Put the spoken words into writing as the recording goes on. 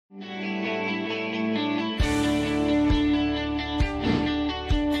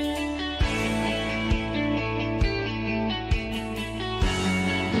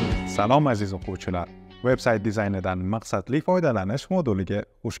Salom aziz o'quvchilar. Veb-sayt dizaynidan maqsadli foydalanish moduliga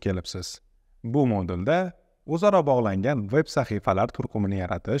xush kelibsiz. Bu modulda o'zaro bog'langan veb sahifalar turkumini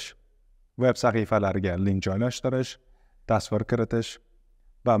yaratish, veb sahifalarga link joylashtirish, tasvir kiritish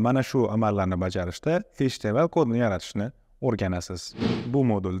va mana shu amallarni bajarishda HTML kodni yaratishni o'rganasiz. Bu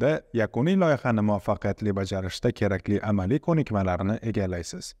modulda yakuniy loyihani muvaffaqiyatli bajarishda kerakli amaliy ko'nikmalarni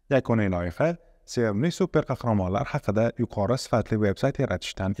egallaysiz. Yakuniy loyiha sevimli super qahramonlar haqida yuqori sifatli veb-sayt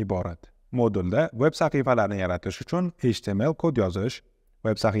yaratishdan iborat. Modulda veb sahifalarni yaratish uchun HTML kod yozish,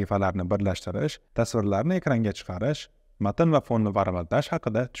 veb sahifalarni birlashtirish, tasvirlarni ekranga chiqarish, matn va fonni varaqlatlash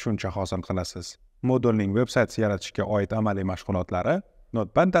haqida tushuncha hosil qilasiz. Modulning veb-sayt yaratishga oid amaliy mashg'ulotlari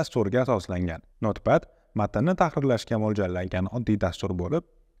Notepad dasturiga asoslangan. Notepad matnni tahrirlashga mo'ljallangan oddiy dastur bo'lib,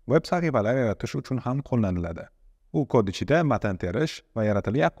 veb sahifalar yaratish uchun ham qo'llaniladi. U kod ichida matn terish va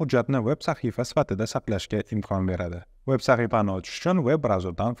yaratilgan hujjatni veb sahifa sifatida saqlashga imkon beradi. Veb sahifani ochish uchun veb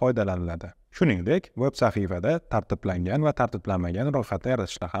brauzerdan foydalaniladi. Shuningdek, veb sahifada tartiblangan va tartiblanmagan ro'yxatni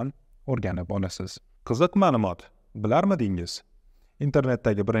yaratishni ham o'rganib olasiz. Qiziq ma'lumot. Bilarmidingiz?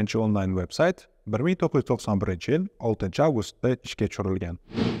 Internetdagi birinchi onlayn veb-sayt 1991-yil 6-avgustda ishga tushirilgan.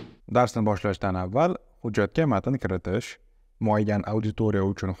 Darsni boshlashdan avval hujjatga matn kiritish, muayyan auditoriya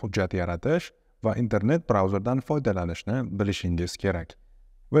uchun hujjat yaratish va internet brauzerdan foydalanishni bilishingiz kerak.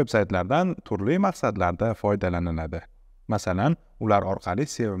 Veb-saytlardan turli maqsadlarda foydalaniladi. Masalan, ular orqali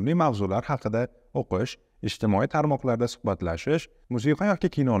sevimli mavzular haqida o'qish, ijtimoiy tarmoqlarda suhbatlashish, musiqa yoki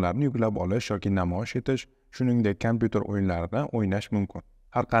kinolarni yuklab olish yoki namoyish etish, shuningdek kompyuter o'yinlarini o'ynash mumkin.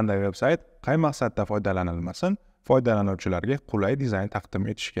 Har qanday veb-sayt qay maqsadda foydalanilmasin, foydalanuvchilarga qulay dizayn taqdim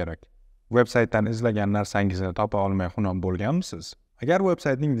etish kerak. Veb-saytdan izlagan narsangizni topa olmay xunob bo'lganmisiz? Agar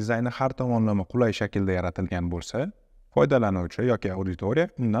veb-saytning dizayni har tomonlama qulay shaklda yaratilgan bo'lsa, foydalanuvchi yoki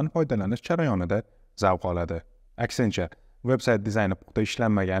auditoriya undan foydalanish jarayonida zavq oladi. Aksincha, veb-sayt dizayni puxta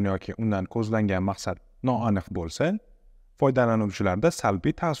ishlanmagan yoki undan ko'zlangan maqsad noaniq bo'lsa, foydalanuvchilarda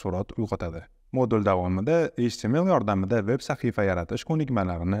salbiy taassurot uyg'otadi. Modul davomida HTML yordamida veb sahifa yaratish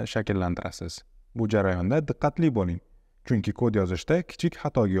ko'nikmalarini shakllantirasiz. Bu jarayonda diqqatli bo'ling, chunki kod yozishda kichik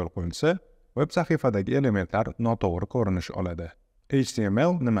xatoga yo'l qo'yilsa, veb sahifadagi elementlar noto'g'ri ko'rinish oladi.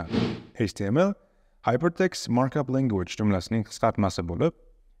 HTML nima? HTML Hypertext Markup Language jumlasining qisqartmasi bo'lib,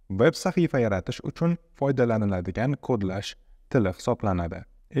 veb sahifa yaratish uchun foydalaniladigan kodlash tili hisoblanadi.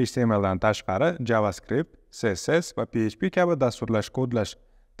 HTML dan tashqari JavaScript, CSS va PHP kabi dasturlash kodlash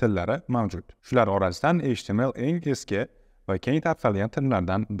tillari mavjud. Shular orasidan HTML eng eski va keng tarqalgan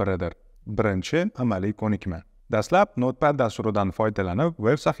tillardan biridir. Birinchi amaliy ko'nikma. Dastlab Notepad dasturidan foydalanib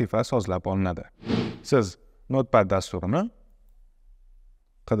veb sahifa sozlab olinadi. Siz Notepad dasturini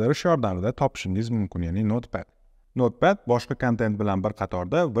qidirish yordamida topishingiz mumkin, ya'ni Notepad. Notepad boshqa kontent bilan bir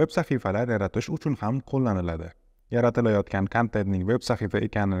qatorda veb sahifalar yaratish uchun ham qo'llaniladi. Yaratilayotgan kontentning veb sahifa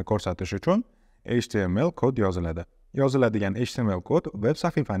ekanini ko'rsatish uchun HTML kod yoziladi. Yoziladigan HTML kod veb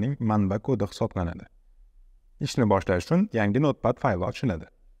sahifaning manba kodi hisoblanadi. Ishni boshlash uchun yangi Notepad fayli ochiladi.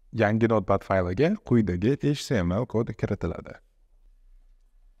 Yangi Notepad fayliga quyidagi HTML kod kiritiladi.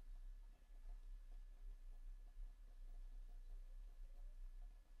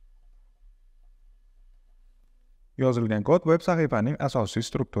 Yozilgan kod veb sahifaning asosiy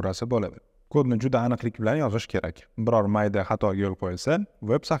strukturasi bo'ladi. Kodni juda aniqlik bilan yozish kerak. Biror mayda xatoga yo'l qo'yilsa,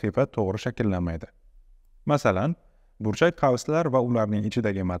 veb sahifa to'g'ri shakllanmaydi. Masalan, burchak qavslar va ularning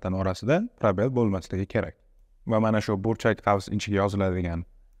ichidagi matn orasida probel bo'lmasligi kerak. Va mana shu burchak qavs ichiga yoziladigan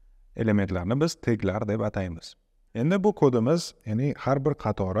elementlarni biz taglar deb ataymiz. Endi bu kodimiz, ya'ni har bir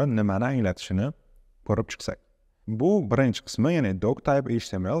qatori nimani anglatishini ko'rib chiqsak. Bu birinchi qismi, ya'ni doctype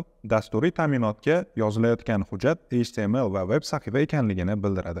HTML dasturiy ta'minotga yozilayotgan hujjat HTML va veb sahifa ekanligini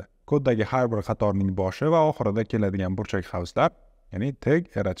bildiradi. Koddagi har bir qatorning boshi va oxirida keladigan burchak qavslar, ya'ni tag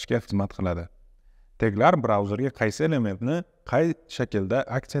yaratishga xizmat qiladi. Taglar brauzerga qaysi elementni qay shaklda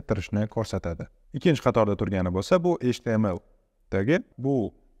aks ettirishni ko'rsatadi. Ikkinchi qatorda turgani bo'lsa, bu HTML tagi, bu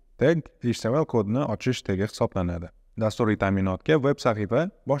tag HTML kodni ochish tagi hisoblanadi. Dasturiy ta'minotga veb sahifa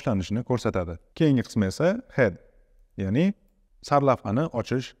boshlanishini ko'rsatadi. Keyingi qismi esa head, ya'ni sarlavhani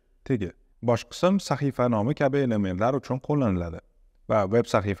ochish tagi. Bosh qism sahifa nomi kabi elementlar uchun qo'llaniladi va veb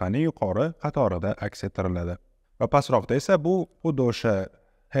sahifaning yuqori qatorida aks ettiriladi. Va pastroqda esa bu xuddi o'sha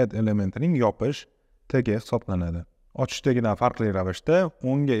head elementining yopish tagi hisoblanadi. Ochish tagidan farqli ravishda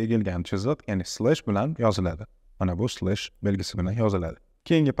o'ngga egilgan chiziq, ya'ni slash bilan yoziladi. Mana bu slash belgisi bilan yoziladi.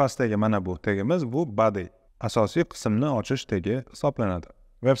 Keyingi pastdagi mana bu tagimiz bu body, asosiy qismni ochish tagi hisoblanadi.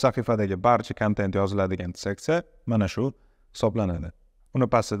 Veb sahifadagi barcha kontent yoziladigan seksiya mana shu hisoblanadi. Uni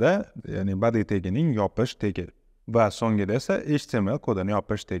pastida, ya'ni body tagining yopish tagi va so'ngida esa HTML kodini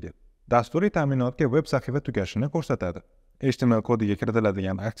yopish tagi. Dasturiy ta'minotga veb sahifa tugashini ko'rsatadi. HTML kodiga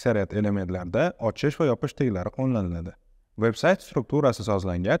kiritiladigan aksariyat elementlarda ochish va yopish teglari qo'llaniladi. Veb-sayt strukturasi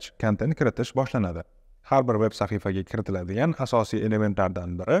sozlangach, kontent kiritish boshlanadi. Har bir veb sahifaga kiritiladigan asosiy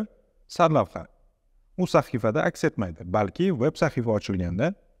elementlardan biri sarlavha. U sahifada aks etmaydi, balki veb sahifa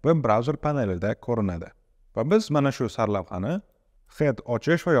ochilganda web browser panelida ko'rinadi. Va biz mana shu sarlavhani head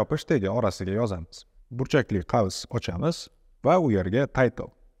ochish va yopish tegi orasiga yozamiz. Burchakli qavs ochamiz va u yerga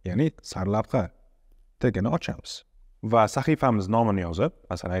title, ya'ni sarlavha tegini ochamiz. Va sahifamiz nomini yozib,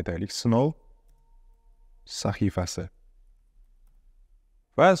 masalan aytaylik, sinov sahifasi.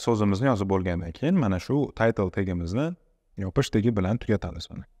 Va so'zimizni yozib bo'lgandan keyin mana shu title tegimizni yopish tegi bilan tugatamiz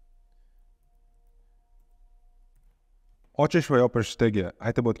mana. Ochish va yopish tegi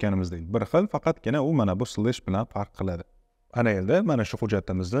aytib o'tganimizdek bir xil, faqatgina u mana bu slash bilan farq qiladi. Ana endi mana shu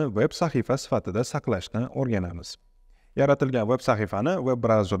hujjatimizni web sahifa sifatida saqlashni o'rganamiz. Yaratilgan web sahifani web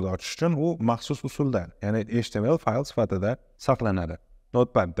brauzerda ochish uchun u maxsus usulda, ya'ni HTML fayl sifatida saqlanadi.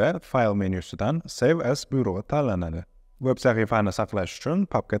 Notepadda fayl menyusidan Save as buyrug'i tanlanadi. Web sahifani saqlash uchun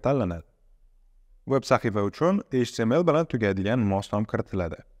papka tanlanadi. Web sahifa uchun HTML bilan tugaydigan mos nom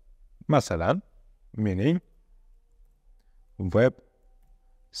kiritiladi. Masalan, mening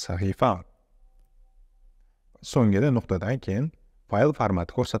Veb-sahifa. So'ngida nuqtadan keyin fayl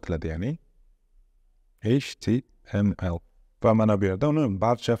formati ko'rsatiladi, ya'ni HTML. Va mana bu yerda uni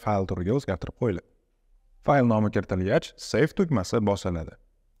barcha fayl turiga o'zgartirib qo'yiladi. Fayl nomi kiritilgach, Save tugmasi bosiladi.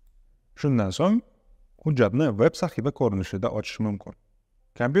 Shundan so'ng hujjatni web sahifa ko'rinishida ochish mumkin.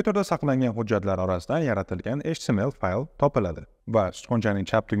 Kompyuterda saqlangan hujjatlar orasidan yaratilgan HTML fayl topiladi va sichqonchaning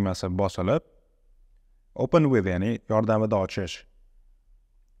chap tugmasi bosilib, Open with, ya'ni yordamida ochish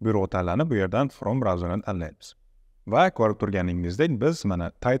buyrug'i tanlanib, bu yerdan From browserni tanlaymiz. Va ko'rib turganingizdek, biz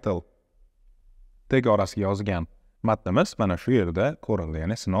mana title tegi orasiga yozgan matnimiz mana shu yerda ko'rildi,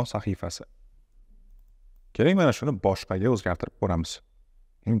 ya'ni sinov sahifasi. Keling, mana shuni boshqaga o'zgartirib ko'ramiz.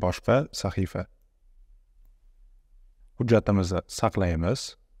 Boshqa sahifa. Hujjatimizni saqlaymiz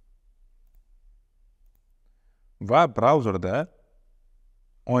va brauzerda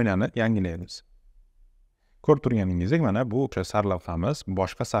oynani yangilaymiz. Ko'rib turganingizdek, mana bu sarlavhamiz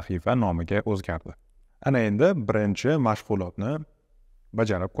boshqa sahifa nomiga o'zgardi. Ana endi birinchi mashg'ulotni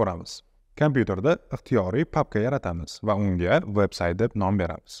bajarib ko'ramiz. Kompyuterda ixtiyoriy papka yaratamiz va unga website deb nom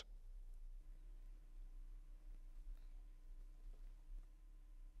beramiz.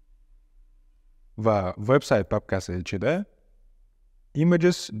 Va website papkasi ichida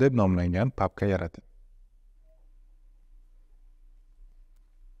images deb nomlangan papka yarating.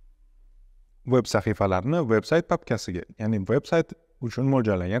 Web sahifalarni website papkasiga, ya'ni website uchun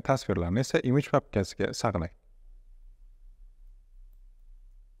mo'ljallangan tasvirlarni esa image papkasiga saqlang.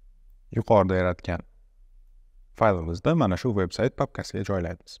 Yuqorida yaratgan faylimizni mana shu website papkasiga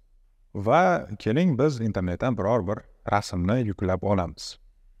joylaymiz. Va keling biz internetdan biror bir rasmni yuklab olamiz.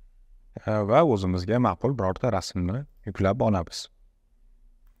 Va o'zimizga ma'qul birorta rasmni yuklab olamiz.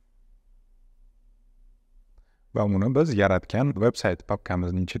 Va uni biz yaratgan website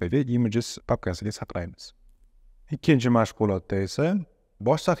papkamizning ichidagi images papkasiga saqlaymiz. Ikkinchi mashg'ulotda esa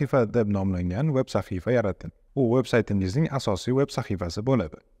bosh sahifa deb nomlangan web sahifa yarating. U websaytingizning asosiy web sahifasi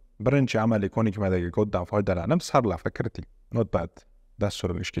bo'ladi. Birinchi amaliy ko'nikmadagi koddan foydalanib sarlavha kiriting. Notepad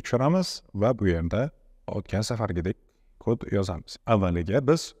dasturini ishga tushiramiz va bu yerda o'tgan safargidek kod yozamiz. Avvaliga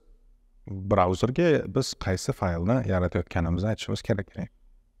biz brauzerga biz qaysi faylni yaratayotganimizni aytishimiz kerak.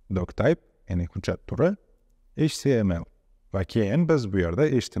 Doctype, ya'ni hujjat turi HTML va keyin biz bu yerda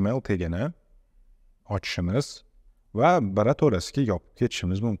HTML tegini ochishimiz va birato'lasiga yopib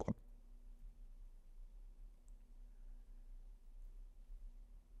ketishimiz mumkin.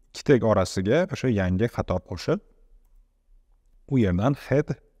 Ikki teg orasiga o'sha yangi qator qo'shib, u yerdan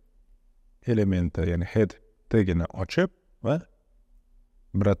head elementi, ya'ni head tegini ochib va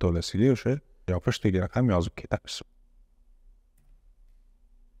birato'lasiga o'sha yopish tegini ham yozib ketamiz.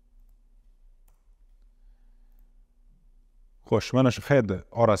 Xo'sh, mana shu head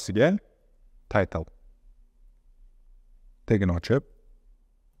orasiga title tegini ochib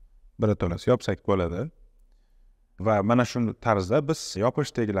birato'lasi yopsak bo'ladi. Va mana shu tarzda biz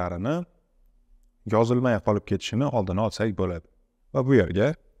yopish teglarini yozilmay qolib ketishini oldini olsak bo'ladi. Va bu yerga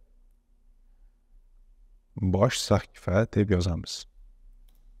bosh sahifa deb yozamiz.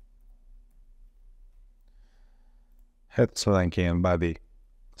 Head qismidan keyin body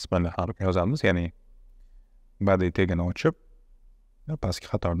qismini ham yozamiz, ya'ni body tegini ochib pastki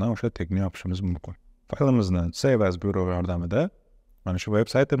qatordan o'sha tegni yopishimiz mumkin. Faylimizni Save as buyrug'i yordamida mana shu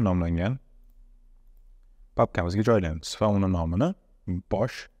website deb nomlangan papkamizga joylaymiz va uni nomini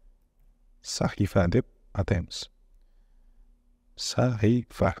bosh sahifa deb ataymiz.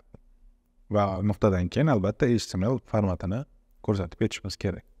 Sahifa. va nuqtadan keyin albatta HTML formatini ko'rsatib ketishimiz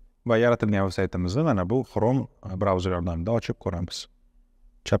kerak. Va yaratilgan veb-saytimizni mana bu Chrome brauzer yordamida ochib ko'ramiz.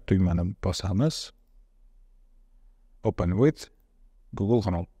 Chap tugmani bosamiz. Open with Google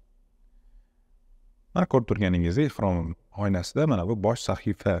Chrome. Mana ko'rib turganingizdek, Chrome oynasida mana bu bosh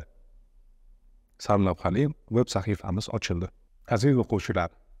sahifa sarlavhali web sahifamiz ochildi. Aziz o'quvchilar,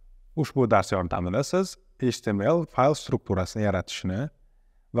 ushbu dars yordamida siz HTML fayl strukturasini yaratishni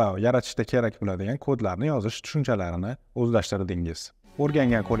va yaratishda kerak bo'ladigan kodlarni yozish tushunchalarini o'zlashtirdingiz.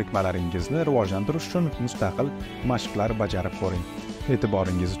 O'rgangan ko'nikmalaringizni rivojlantirish uchun mustaqil mashqlar bajarib ko'ring.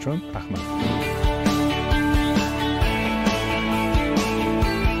 E'tiboringiz uchun rahmat.